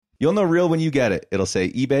You'll know real when you get it. It'll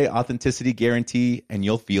say eBay Authenticity Guarantee, and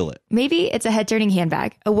you'll feel it. Maybe it's a head-turning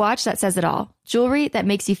handbag, a watch that says it all, jewelry that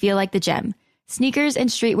makes you feel like the gem, sneakers and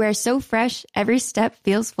streetwear so fresh, every step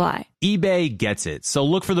feels fly. eBay gets it. So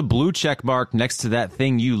look for the blue check mark next to that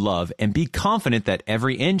thing you love and be confident that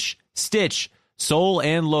every inch, stitch, sole,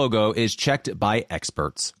 and logo is checked by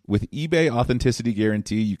experts. With eBay Authenticity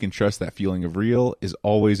Guarantee, you can trust that feeling of real is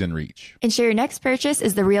always in reach. Ensure your next purchase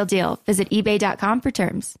is the real deal. Visit eBay.com for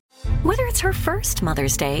terms. Whether it's her first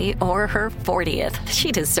Mother's Day or her 40th,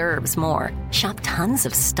 she deserves more. Shop tons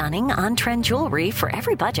of stunning on-trend jewelry for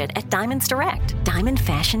every budget at Diamonds Direct. Diamond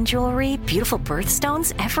fashion jewelry, beautiful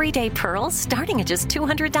birthstones, everyday pearls starting at just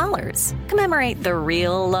 $200. Commemorate the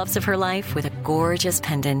real loves of her life with a gorgeous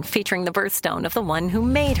pendant featuring the birthstone of the one who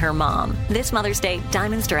made her mom. This Mother's Day,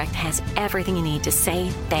 Diamonds Direct has everything you need to say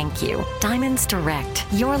thank you. Diamonds Direct.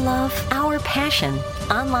 Your love, our passion.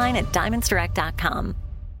 Online at diamondsdirect.com.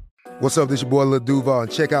 What's up? This is your boy Lil Duval,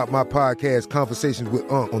 and check out my podcast, Conversations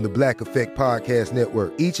with Unc, on the Black Effect Podcast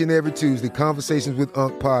Network. Each and every Tuesday, Conversations with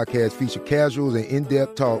Unc podcast feature casual and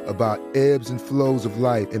in-depth talk about ebbs and flows of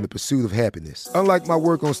life and the pursuit of happiness. Unlike my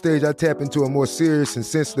work on stage, I tap into a more serious and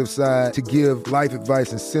sensitive side to give life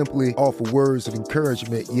advice and simply offer words of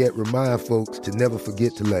encouragement, yet remind folks to never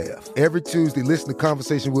forget to laugh. Every Tuesday, listen to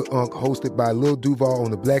Conversation with Unc, hosted by Lil Duval on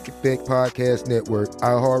the Black Effect Podcast Network,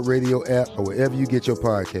 iHeartRadio app, or wherever you get your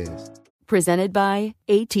podcasts. Presented by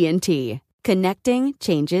AT&T. Connecting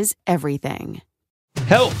changes everything.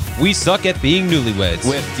 Help! We suck at being newlyweds.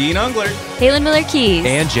 With Dean Ungler. Halen Miller-Keys.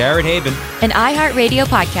 And Jared Haven. An iHeartRadio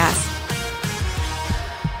podcast.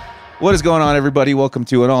 What is going on, everybody? Welcome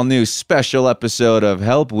to an all-new special episode of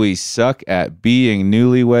Help! We Suck at Being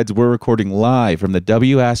Newlyweds. We're recording live from the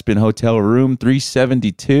W. Aspen Hotel Room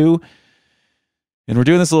 372. And we're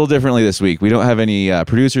doing this a little differently this week. We don't have any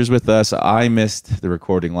producers with us. I missed the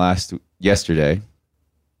recording yesterday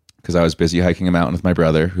because I was busy hiking a mountain with my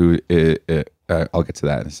brother, who I'll get to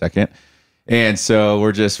that in a second. And so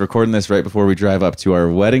we're just recording this right before we drive up to our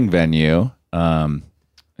wedding venue.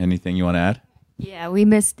 Anything you want to add? Yeah, we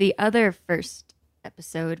missed the other first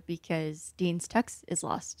episode because Dean's tux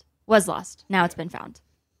was lost. Now it's been found.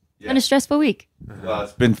 It's been a stressful week. Well,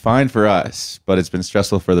 it's been fine for us, but it's been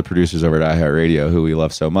stressful for the producers over at iHeartRadio, who we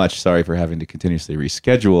love so much. Sorry for having to continuously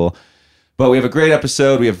reschedule. But we have a great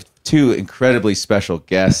episode. We have two incredibly special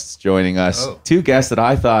guests joining us. Oh. Two guests that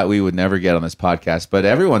I thought we would never get on this podcast, but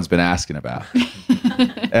everyone's been asking about.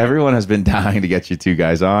 Everyone has been dying to get you two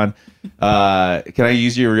guys on. Can I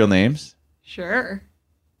use your real names? Sure.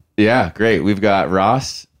 Yeah, great. We've got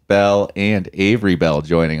Ross Bell and Avery Bell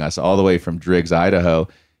joining us all the way from Driggs, Idaho.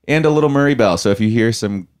 And a little Murray Bell. So if you hear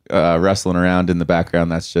some wrestling around in the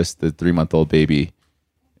background, that's just the 3-month-old baby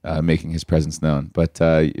making his presence known. But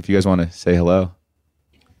if you guys want to say hello.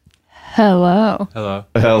 Hello. Hello.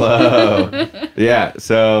 Hello. Yeah.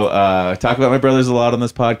 So talk about my brothers a lot on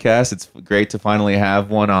this podcast. It's great to finally have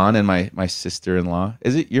one on. And my sister-in-law.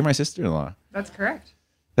 You're my sister-in-law? That's correct.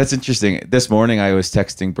 That's interesting. This morning I was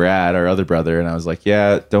texting Brad, our other brother, and I was like,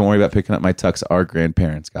 yeah, don't worry about picking up my tux. Our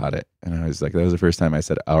grandparents got it. And I was like, that was the first time I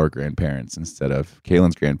said our grandparents instead of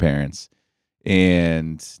Kaylin's grandparents.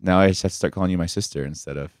 And now I just have to start calling you my sister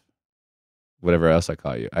instead of whatever else I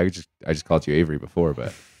call you. I just called you Avery before,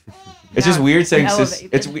 but it's just weird saying sis.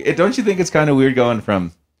 Don't you think it's kind of weird going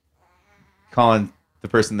from calling the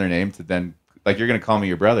person their name to then, like, you're going to call me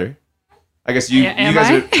your brother? I guess you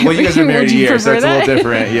guys are married a year, so it's a little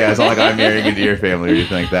different. Yeah, it's not like I'm marrying into your family or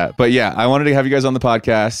anything like that. But yeah, I wanted to have you guys on the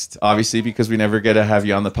podcast, obviously, because we never get to have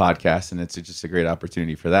you on the podcast, and it's just a great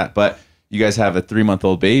opportunity for that. But you guys have a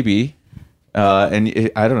 3-month-old baby,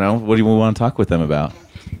 and I don't know, what do you want to talk with them about?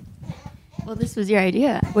 Well, this was your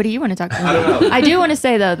idea. What do you want to talk about? I don't know. I do want to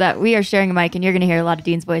say, though, that we are sharing a mic, and you're going to hear a lot of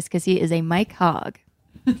Dean's voice because he is a mic hog.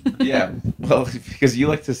 Yeah, well, because you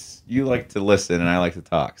like to listen and I like to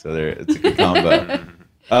talk, so it's a good combo.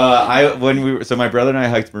 My brother and I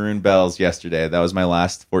hiked Maroon Bells yesterday. That was my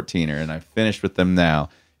last 14er, and I finished with them now.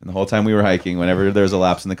 And the whole time we were hiking, whenever there was a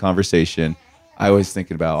lapse in the conversation, I was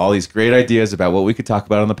thinking about all these great ideas about what we could talk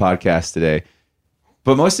about on the podcast today.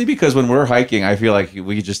 But mostly because when we're hiking, I feel like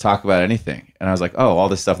we could just talk about anything. And I was like, oh, all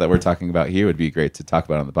this stuff that we're talking about here would be great to talk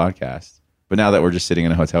about on the podcast. But now that we're just sitting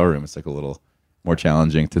in a hotel room, it's like a little more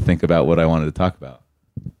challenging to think about what I wanted to talk about.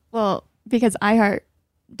 Well, because iHeart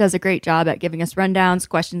does a great job at giving us rundowns,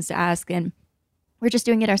 questions to ask, and we're just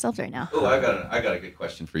doing it ourselves right now. Oh, I got a good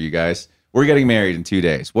question for you guys. We're getting married in 2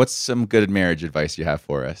 days. What's some good marriage advice you have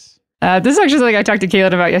for us? This is actually something I talked to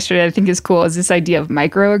Caitlin about yesterday. I think is cool is this idea of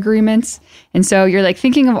micro agreements. And so you're like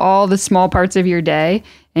thinking of all the small parts of your day.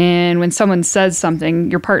 And when someone says something,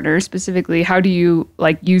 your partner specifically, how do you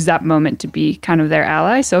like use that moment to be kind of their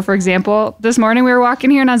ally? So for example, this morning we were walking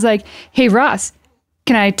here and I was like, hey, Ross,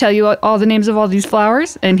 can I tell you all the names of all these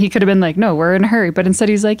flowers? And he could have been like, no, we're in a hurry. But instead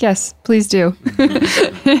he's like, yes, please do.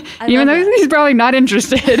 Even though he's probably not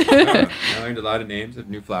interested. I learned a lot of names of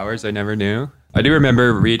new flowers I never knew. I do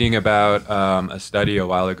remember reading about a study a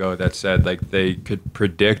while ago that said like they could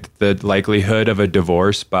predict the likelihood of a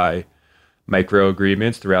divorce by micro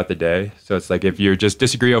agreements throughout the day. So it's like if you just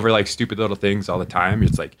disagree over like stupid little things all the time,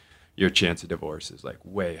 it's like your chance of divorce is like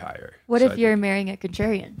way higher. What if you're marrying a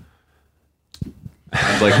contrarian?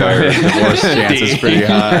 Sounds like our divorce chance is pretty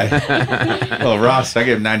high. Well, Ross, I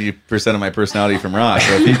get 90% of my personality from Ross,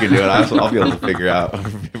 so if he can do it, I'll be able to figure out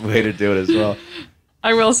a way to do it as well.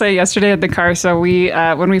 I will say yesterday at the car, so we,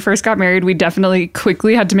 when we first got married, we definitely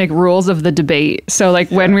quickly had to make rules of the debate. So like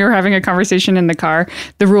when we were having a conversation in the car,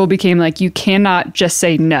 the rule became like, you cannot just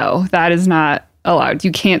say no. That is not allowed.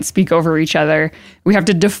 You can't speak over each other. We have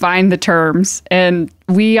to define the terms. And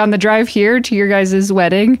we, on the drive here to your guys'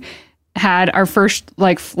 wedding, had our first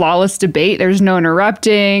like flawless debate. There's no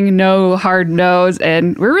interrupting, no hard no's,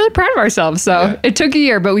 and we're really proud of ourselves. So it took a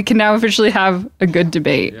year, but we can now officially have a good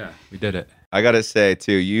debate. Yeah, we did it. I got to say,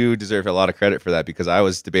 too, you deserve a lot of credit for that because I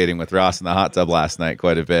was debating with Ross in the hot tub last night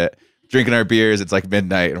quite a bit. Drinking our beers, it's like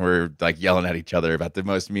midnight, and we're like yelling at each other about the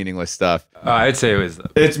most meaningless stuff. I'd say it was...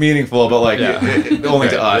 It's meaningful, but like only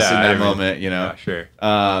to us in that moment, you know? Yeah, sure.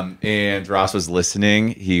 And Ross was listening.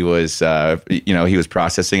 He was, he was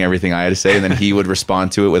processing everything I had to say, and then he would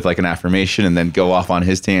respond to it with like an affirmation and then go off on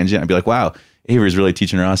his tangent. I'd be like, wow, Avery's really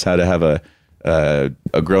teaching Ross how to have a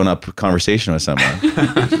grown-up conversation with someone.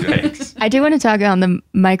 Thanks. I do want to talk on the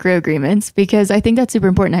micro agreements because I think that's super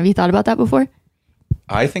important. Have you thought about that before?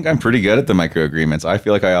 I think I'm pretty good at the micro agreements. I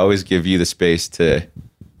feel like I always give you the space to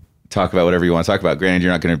talk about whatever you want to talk about. Granted,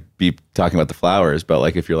 you're not going to be talking about the flowers, but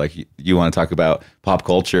like if you're like, you want to talk about pop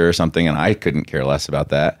culture or something and I couldn't care less about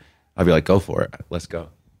that, I'll be like, go for it. Let's go.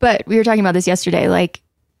 But we were talking about this yesterday. Like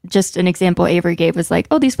just an example Avery gave was like,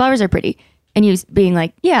 oh, these flowers are pretty. And you being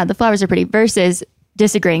like, yeah, the flowers are pretty versus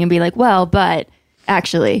disagreeing and be like, well, but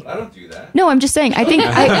actually. I don't do that. No, I'm just saying. I think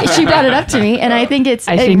she brought it up to me, and I think it's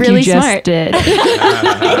really you just smart. Did. Yeah,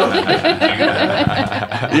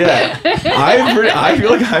 I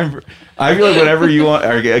feel like whenever you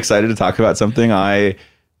are excited to talk about something, I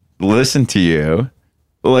listen to you.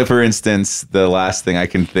 Like for instance, the last thing I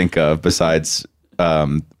can think of besides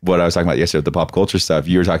what I was talking about yesterday with the pop culture stuff,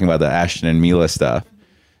 you were talking about the Ashton and Mila stuff.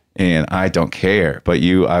 And I don't care, but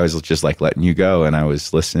I was just like letting you go, and I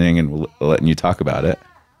was listening and letting you talk about it.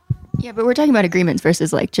 Yeah, but we're talking about agreements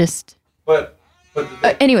versus like just. But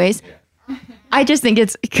anyways, I just think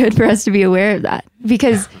it's good for us to be aware of that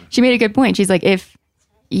because she made a good point. She's like, if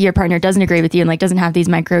your partner doesn't agree with you and like doesn't have these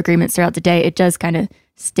micro agreements throughout the day, it does kind of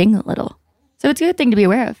sting a little. So it's a good thing to be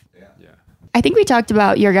aware of. Yeah. I think we talked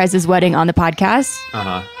about your guys' wedding on the podcast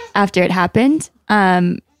after it happened.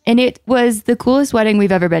 And it was the coolest wedding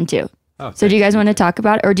we've ever been to. Oh, so do you guys want to talk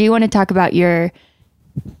about it? Or do you want to talk about you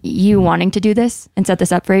wanting to do this and set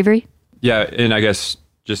this up for Avery? Yeah, and I guess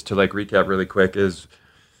just to like recap really quick is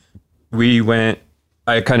I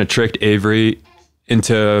kind of tricked Avery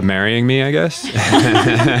into marrying me, I guess.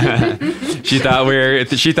 She thought we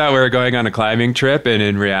were going on a climbing trip, and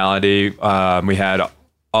in reality, we had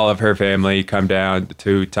all of her family come down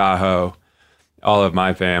to Tahoe, all of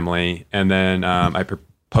my family, and then I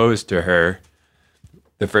proposed to her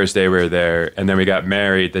the first day we were there, and then we got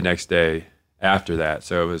married the next day after that.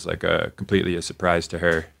 So it was like completely a surprise to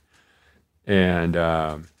her, and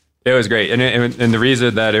it was great. And the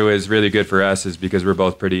reason that it was really good for us is because we're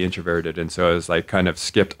both pretty introverted, and so it was like kind of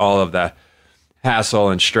skipped all of the hassle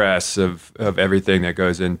and stress of everything that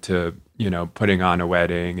goes into putting on a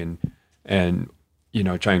wedding and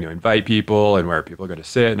trying to invite people and where people are going to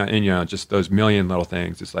sit and just those million little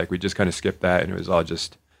things. It's like we just kind of skipped that, and it was all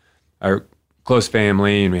just our close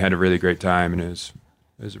family, and we had a really great time, and it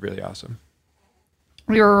was really awesome.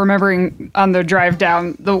 We were remembering on the drive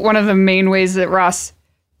down, one of the main ways that Ross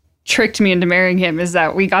tricked me into marrying him is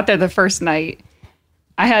that we got there the first night.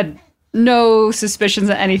 I had no suspicions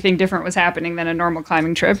that anything different was happening than a normal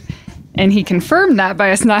climbing trip. And he confirmed that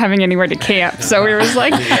by us not having anywhere to camp. So we were just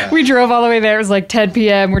like, we drove all the way there. It was like 10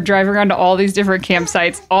 p.m. We're driving around to all these different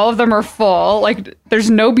campsites. All of them are full. Like there's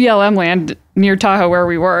no BLM land near Tahoe where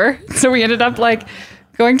we were. So we ended up like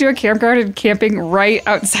going to a campground and camping right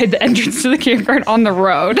outside the entrance to the campground on the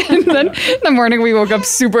road. And then in the morning we woke up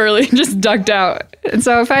super early and just ducked out. And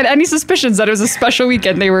so if I had any suspicions that it was a special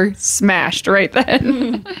weekend, they were smashed right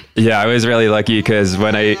then. Yeah, I was really lucky because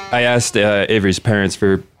when I asked Avery's parents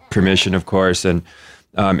for permission, of course, and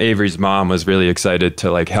Avery's mom was really excited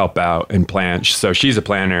to like help out and plan. So she's a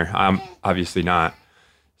planner. I'm obviously not.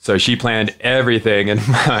 So she planned everything, and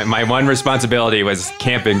my one responsibility was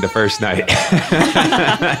camping the first night.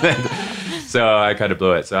 So I kind of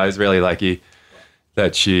blew it. So I was really lucky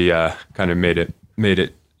that she kind of made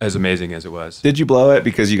it as amazing as it was. Did you blow it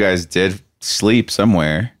because you guys did sleep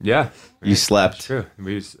somewhere? Yeah, you slept. That's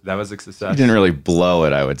true. That was a success. You didn't really blow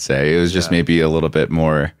it, I would say. It was just maybe a little bit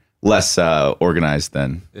more less organized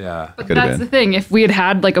than. Yeah, but that's the thing. If we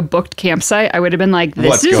had like a booked campsite, I would have been like, "This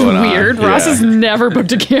What's is going on?" weird. Yeah. Ross has never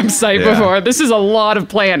booked a campsite before. This is a lot of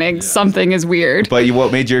planning. Yeah. Something is weird." But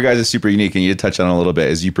what made your guys super unique, and you did touch on it a little bit,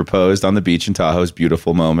 is you proposed on the beach in Tahoe's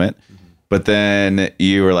beautiful moment. But then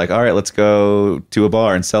you were like, "All right, let's go to a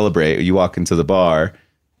bar and celebrate." You walk into the bar,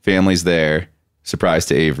 family's there, surprise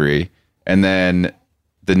to Avery, and then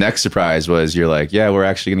the next surprise was you're like, "Yeah, we're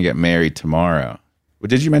actually going to get married tomorrow."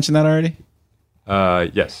 Did you mention that already?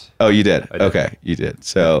 Yes. Oh, you did? Okay, you did.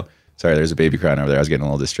 So, sorry, there's a baby crying over there. I was getting a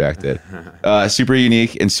little distracted. Super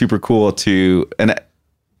unique and super cool to, and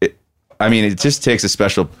it just takes a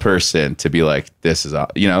special person to be like, this is, like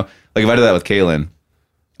if I did that with Kaylin,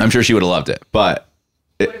 I'm sure she would have loved it, but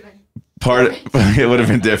it would have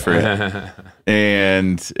been different.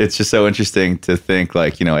 And it's just so interesting to think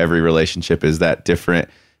like, every relationship is that different.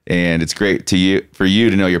 And it's great for you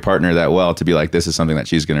to know your partner that well, to be like, this is something that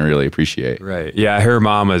she's going to really appreciate. Right. Yeah. Her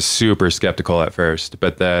mom was super skeptical at first,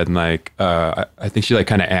 but then like, I think she like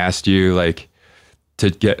kind of asked you like to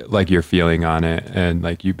get like your feeling on it. And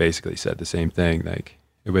like, you basically said the same thing. Like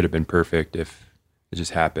it would have been perfect if it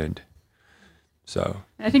just happened. So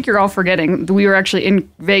I think you're all forgetting we were actually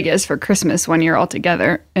in Vegas for Christmas one year all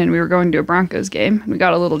together, and we were going to a Broncos game. We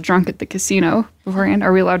got a little drunk at the casino beforehand.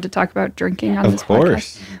 Are we allowed to talk about drinking on this podcast? Of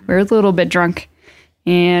course. We were a little bit drunk,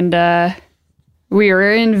 and we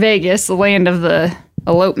were in Vegas, the land of the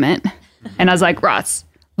elopement. And I was like, Ross,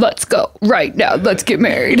 let's go right now. Let's get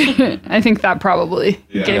married. I think that probably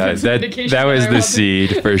gave him some indication. That was the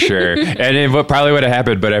seed for sure. And it probably would have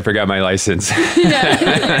happened, but I forgot my license.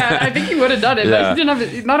 Yeah, I think you would have done it. Yeah. But you didn't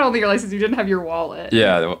have not only your license, you didn't have your wallet.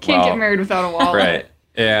 Yeah, can't get married without a wallet. Right.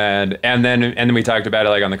 And then we talked about it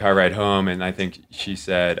like on the car ride home, and I think she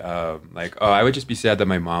said I would just be sad that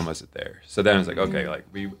my mom wasn't there. So then I was like, okay, like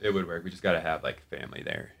it would work. We just got to have like family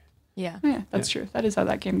there. Yeah, that's true. That is how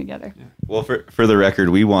that came together. Yeah. Well, for the record,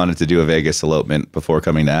 we wanted to do a Vegas elopement before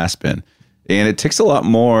coming to Aspen, and it takes a lot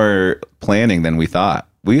more planning than we thought.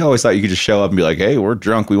 We always thought you could just show up and be like, "Hey, we're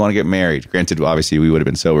drunk. We want to get married." Granted, obviously, we would have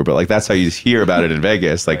been sober, but like that's how you hear about it in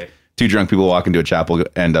Vegas. Like two drunk people walk into a chapel,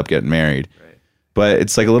 end up getting married. Right. But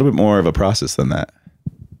it's like a little bit more of a process than that.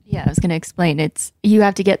 Yeah, I was going to explain. You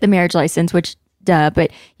have to get the marriage license, which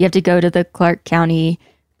but you have to go to the Clark County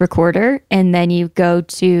recorder, and then you go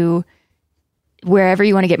to wherever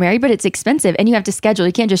you want to get married, but it's expensive and you have to schedule.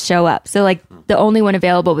 You can't just show up. So like the only one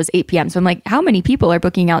available was 8 p.m. So I'm like, how many people are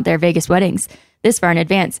booking out their Vegas weddings this far in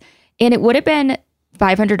advance? And it would have been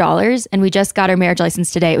 $500, and we just got our marriage license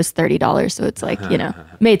today. It was $30. So it's like,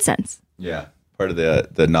 made sense. Yeah. Part of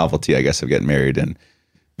the novelty, I guess, of getting married in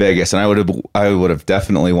Vegas. And I would have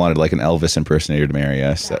definitely wanted like an Elvis impersonator to marry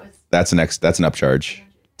us. That's an upcharge.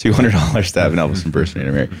 $200 to have an Elvis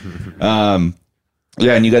impersonator marry.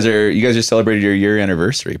 Yeah, and you guys just celebrated your year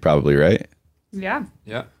anniversary, probably, right? Yeah.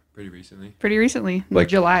 Yeah, pretty recently. Like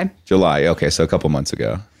July. Okay, so a couple months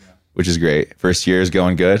ago, which is great. First year is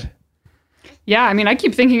going good. Yeah, I mean, I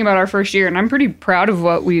keep thinking about our first year, and I'm pretty proud of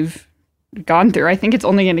what we've gone through. I think it's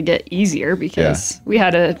only going to get easier because we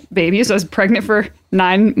had a baby, so I was pregnant for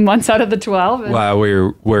 9 months out of the 12. Wow,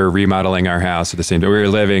 we're remodeling our house at the same time. We were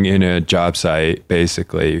living in a job site,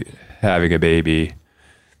 basically having a baby,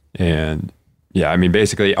 and yeah, I mean,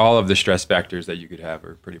 basically all of the stress factors that you could have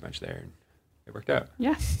are pretty much there, and it worked out.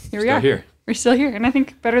 Yeah, we are. We're still here, and I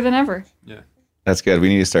think better than ever. Yeah, that's good. We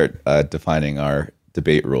need to start defining our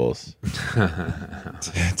debate rules, because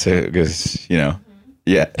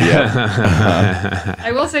Yeah.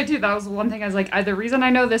 I will say too, that was one thing I was like, the reason I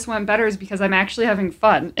know this went better is because I'm actually having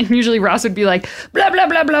fun. And usually Ross would be like, blah, blah,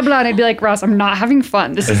 blah, blah, blah. And I'd be like, Ross, I'm not having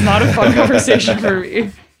fun. This is not a fun conversation for me.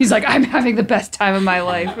 He's like, I'm having the best time of my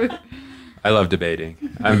life. I love debating.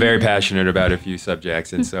 I'm very passionate about a few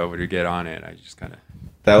subjects. And so when we get on it, I just kind of...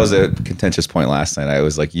 That was a contentious point last night. I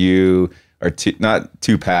was like, you are not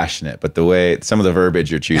too passionate, but the way some of the verbiage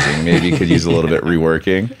you're choosing maybe could use a little bit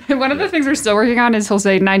reworking. One of the things we're still working on is he'll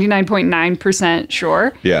say 99.9%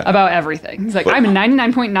 sure about everything. He's like, I'm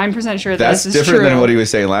 99.9% sure that this is true. That's different than what he was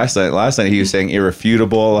saying last night. Last night he was saying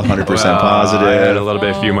irrefutable, 100% positive. I had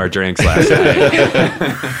a few more drinks last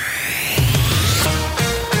night.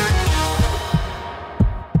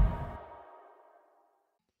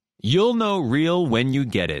 You'll know real when you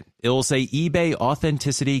get it. It will say eBay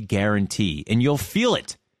Authenticity Guarantee, and you'll feel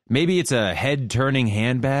it. Maybe it's a head-turning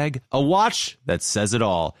handbag, a watch that says it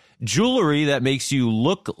all, jewelry that makes you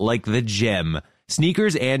look like the gem,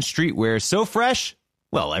 sneakers and streetwear so fresh,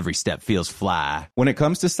 well, every step feels fly. When it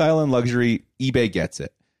comes to style and luxury, eBay gets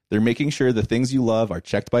it. They're making sure the things you love are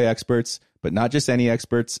checked by experts, but not just any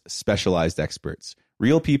experts, specialized experts.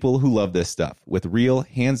 Real people who love this stuff with real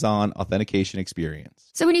hands-on authentication experience.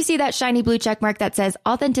 So when you see that shiny blue check mark that says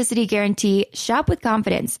Authenticity Guarantee, shop with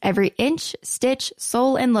confidence. Every inch, stitch,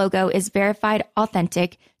 sole, and logo is verified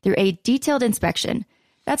authentic through a detailed inspection.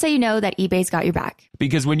 That's how you know that eBay's got your back.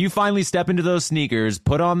 Because when you finally step into those sneakers,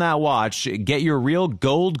 put on that watch, get your real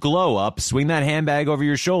gold glow up, swing that handbag over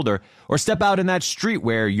your shoulder, or step out in that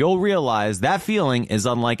streetwear, you'll realize that feeling is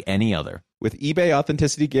unlike any other. With eBay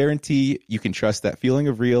Authenticity Guarantee, you can trust that feeling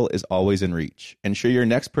of real is always in reach. Ensure your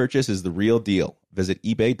next purchase is the real deal. Visit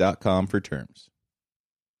ebay.com for terms.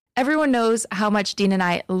 Everyone knows how much Dean and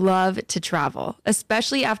I love to travel,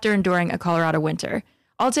 especially after enduring a Colorado winter.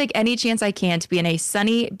 I'll take any chance I can to be in a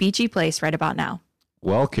sunny, beachy place right about now.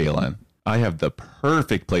 Well, Kaylin, I have the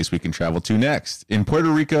perfect place we can travel to next. In Puerto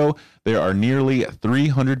Rico, there are nearly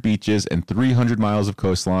 300 beaches and 300 miles of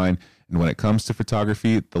coastline. And when it comes to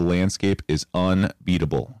photography, the landscape is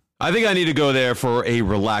unbeatable. I think I need to go there for a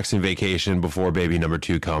relaxing vacation before baby number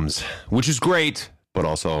 2 comes, which is great, but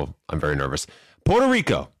also I'm very nervous. Puerto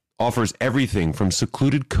Rico offers everything from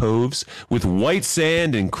secluded coves with white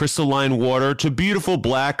sand and crystalline water to beautiful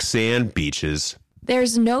black sand beaches.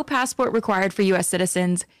 There's no passport required for U.S.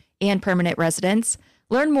 citizens and permanent residents.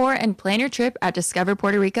 Learn more and plan your trip at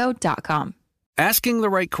discoverpuertorico.com. Asking the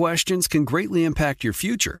right questions can greatly impact your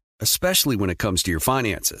future, especially when it comes to your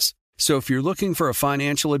finances. So if you're looking for a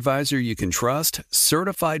financial advisor you can trust,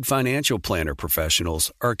 certified financial planner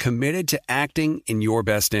professionals are committed to acting in your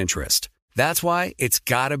best interest. That's why it's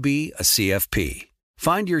got to be a CFP.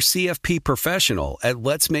 Find your CFP professional at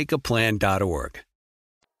letsmakeaplan.org.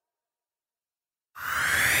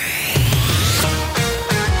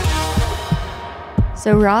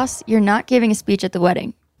 So Ross, you're not giving a speech at the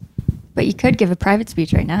wedding, but you could give a private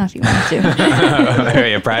speech right now if you wanted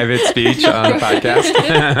to. A private speech on the podcast.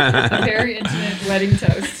 A very intimate wedding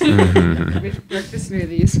toast with breakfast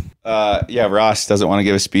smoothies. Yeah, Ross doesn't want to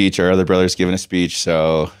give a speech. Our other brother's giving a speech,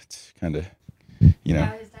 so it's kind of, you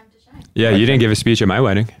know. Yeah, you didn't give a speech at my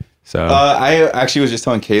wedding. So I actually was just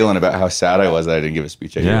telling Kaylin about how sad I was that I didn't give a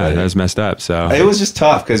speech at your wedding. That was messed up. So it was just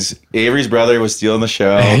tough because Avery's brother was stealing the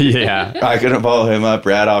show. Yeah. I couldn't follow him up.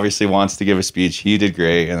 Brad obviously wants to give a speech. He did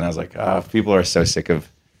great. And I was like, people are so sick of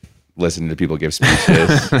listening to people give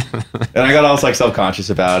speeches. And I got all like self-conscious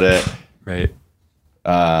about it. Right.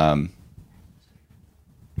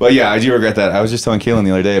 But yeah, I do regret that. I was just telling Kaylin the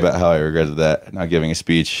other day about how I regretted that, not giving a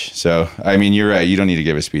speech. So, I mean, you're right. You don't need to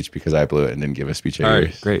give a speach because I blew it and didn't give a speech at yours. All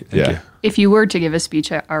right, great. Thank you. If you were to give a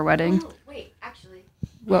speech at our wedding, Wait, actually.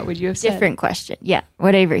 what would you have said? Different question. Yeah,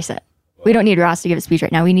 what Avery said. We don't need Ross to give a speech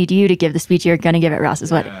right now. We need you to give the speech you're going to give at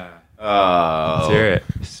Ross's wedding. Oh, Let's hear it.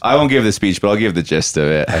 I won't give the speech, but I'll give the gist of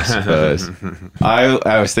it, I suppose.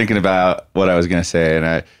 I was thinking about what I was going to say,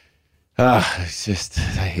 and it's just,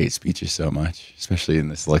 I hate speeches so much, especially in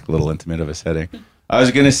this like little intimate of a setting. I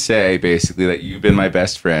was going to say basically that you've been my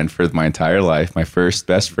best friend for my entire life, my first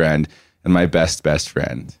best friend and my best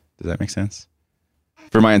friend. Does that make sense?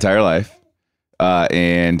 For my entire life.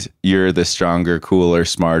 And you're the stronger, cooler,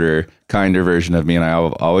 smarter, kinder version of me. And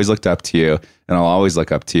I've always looked up to you and I'll always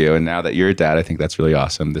look up to you. And now that you're a dad, I think that's really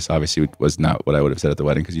awesome. This obviously was not what I would have said at the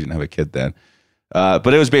wedding because you didn't have a kid then.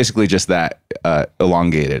 But it was basically just that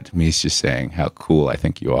elongated. Me just saying how cool I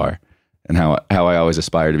think you are and how I always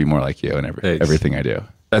aspire to be more like you in everything I do.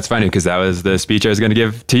 That's funny because that was the speech I was going to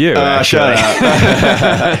give to you. Shut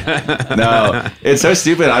up. No, it's so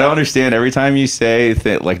stupid. I don't understand. Every time you say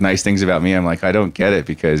like nice things about me, I'm like, I don't get it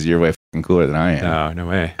because you're way fucking cooler than I am. No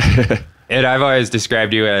way. And I've always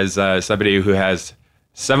described you as somebody who has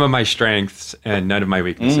some of my strengths and none of my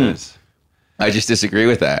weaknesses. I just disagree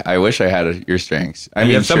with that. I wish I had your strengths. I mean,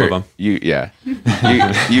 you have some of them. You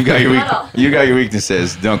got your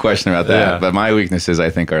weaknesses. Don't question about that. Yeah. But my weaknesses,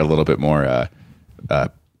 I think, are a little bit more.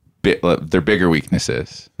 They're bigger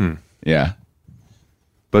weaknesses. Yeah.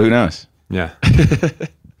 But who knows? Yeah.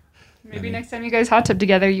 Maybe next time you guys hot tub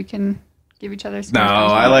together, you can give each other some. No,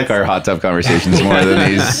 I like our hot tub conversations more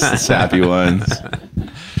than these sappy ones.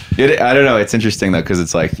 I don't know. It's interesting though, because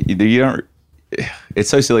it's like you don't. It's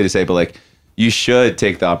so silly to say, but like you should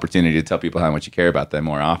take the opportunity to tell people how much you care about them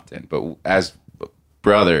more often. But as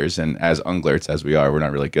brothers and as unglerts as we are, we're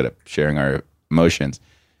not really good at sharing our emotions.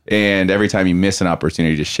 And every time you miss an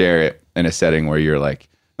opportunity to share it in a setting where you're like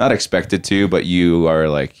not expected to, but you are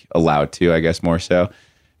like allowed to, I guess more so.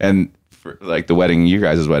 And for like the wedding, you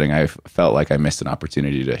guys' wedding, I felt like I missed an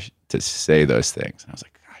opportunity to say those things. And I was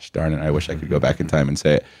like, gosh darn it, I wish I could go back in time and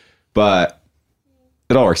say it. But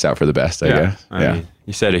it all works out for the best, I guess. I mean,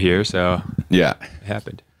 you said it here, so yeah, it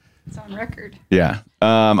happened. It's on record. Yeah.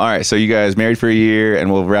 All right. So you guys married for a year,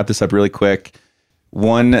 and we'll wrap this up really quick.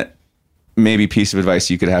 One maybe piece of advice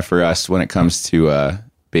you could have for us when it comes to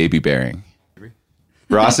baby bearing.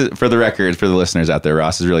 Ross, for the record, for the listeners out there,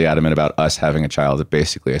 Ross is really adamant about us having a child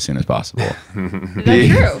basically as soon as possible. Is that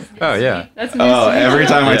true? Oh yeah. That's news to me. every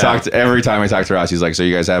time I talk to Ross, he's like, "So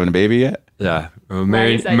you guys having a baby yet?" Yeah. Well,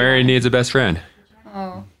 Mary needs a best friend.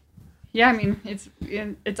 Oh. Yeah, I mean, it's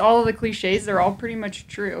all of the cliches. They're all pretty much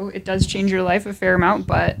true. It does change your life a fair amount,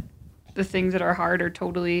 but the things that are hard are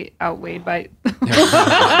totally outweighed by.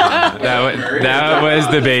 that was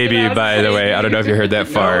the baby, by the way. I don't know if you heard that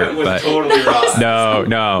fart, but totally Ross.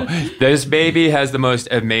 No. This baby has the most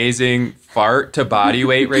amazing fart to body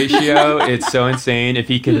weight ratio. It's so insane. If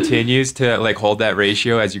he continues to like hold that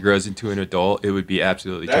ratio as he grows into an adult, it would be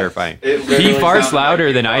absolutely terrifying. He farts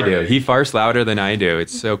louder than I do. He farts louder than I do.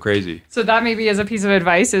 It's so crazy. So that maybe as a piece of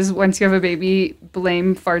advice is once you have a baby,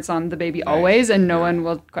 blame farts on the baby always, and no one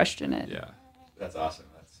will question it. Yeah. That's awesome.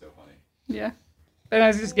 That's so funny. Yeah. But I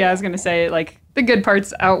was going to say, like, the good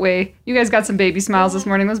parts outweigh. You guys got some baby smiles this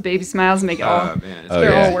morning. Those baby smiles make it all,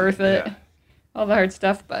 they're all worth it. Yeah. All the hard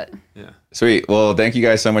stuff, but. Yeah. Sweet. Well, thank you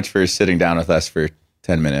guys so much for sitting down with us for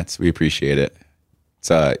 10 minutes. We appreciate it. It's,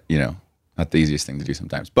 not the easiest thing to do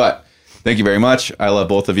sometimes, but thank you very much. I love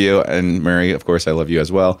both of you. And Murray, of course, I love you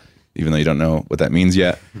as well, even though you don't know what that means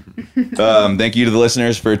yet. Thank you to the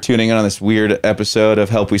listeners for tuning in on this weird episode of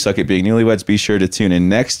Help We Suck at Being Newlyweds. Be sure to tune in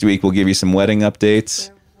next week. We'll give you some wedding updates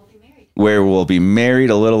where we'll be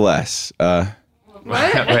married a little less.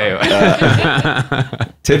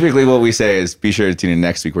 Typically what we say is be sure to tune in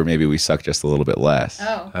next week where maybe we suck just a little bit less.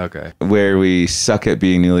 Oh. Okay. Where we suck at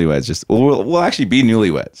being newlyweds. We'll actually be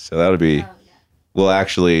newlyweds. So that'll be, we'll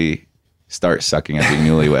actually start sucking at being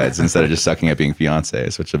newlyweds instead of just sucking at being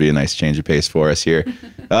fiancés, which will be a nice change of pace for us here.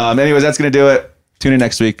 Anyways, that's going to do it. Tune in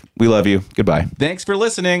next week. We love you. Goodbye. Thanks for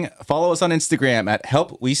listening. Follow us on Instagram at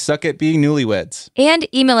Help We Suck at Being Newlyweds. And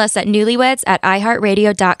email us at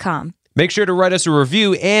newlyweds@iheartradio.com. Make sure to write us a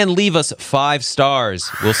review and leave us 5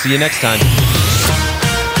 stars. We'll see you next time.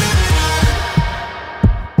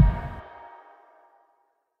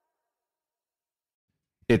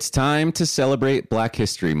 It's time to celebrate Black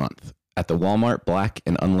History Month at the Walmart Black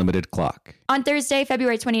and Unlimited Clock. On Thursday,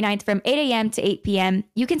 February 29th from 8 a.m. to 8 p.m.,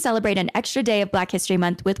 you can celebrate an extra day of Black History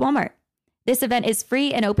Month with Walmart. This event is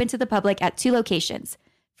free and open to the public at 2 locations,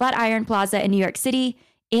 Flatiron Plaza in New York City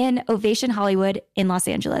and Ovation Hollywood in Los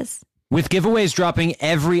Angeles. With giveaways dropping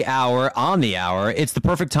every hour on the hour, it's the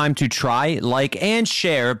perfect time to try, like, and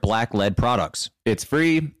share Black-led products. It's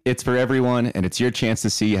free, it's for everyone, and it's your chance to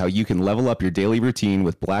see how you can level up your daily routine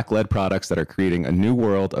with Black-led products that are creating a new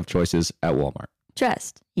world of choices at Walmart.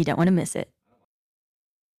 Trust, you don't want to miss it.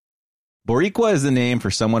 Boricua is the name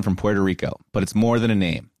for someone from Puerto Rico, but it's more than a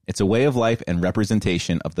name. It's a way of life and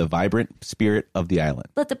representation of the vibrant spirit of the island.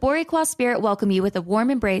 Let the Boricua spirit welcome you with a warm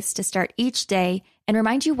embrace to start each day and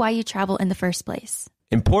remind you why you travel in the first place.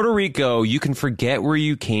 In Puerto Rico, you can forget where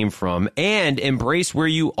you came from and embrace where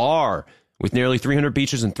you are. With nearly 300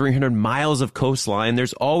 beaches and 300 miles of coastline,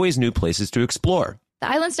 there's always new places to explore. The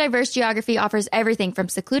island's diverse geography offers everything from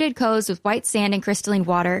secluded coves with white sand and crystalline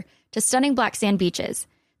water to stunning black sand beaches.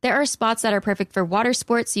 There are spots that are perfect for water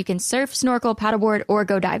sports. You can surf, snorkel, paddleboard, or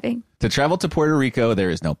go diving. To travel to Puerto Rico, there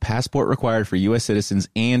is no passport required for U.S. citizens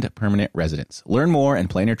and permanent residents. Learn more and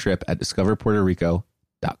plan your trip at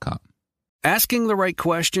discoverpuertorico.com. Asking the right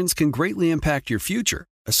questions can greatly impact your future,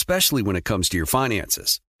 especially when it comes to your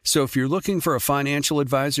finances. So if you're looking for a financial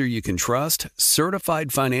advisor you can trust,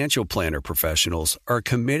 certified financial planner professionals are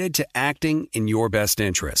committed to acting in your best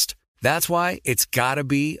interest. That's why it's got to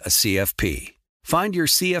be a CFP. Find your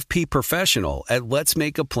CFP professional at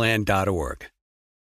letsmakeaplan.org.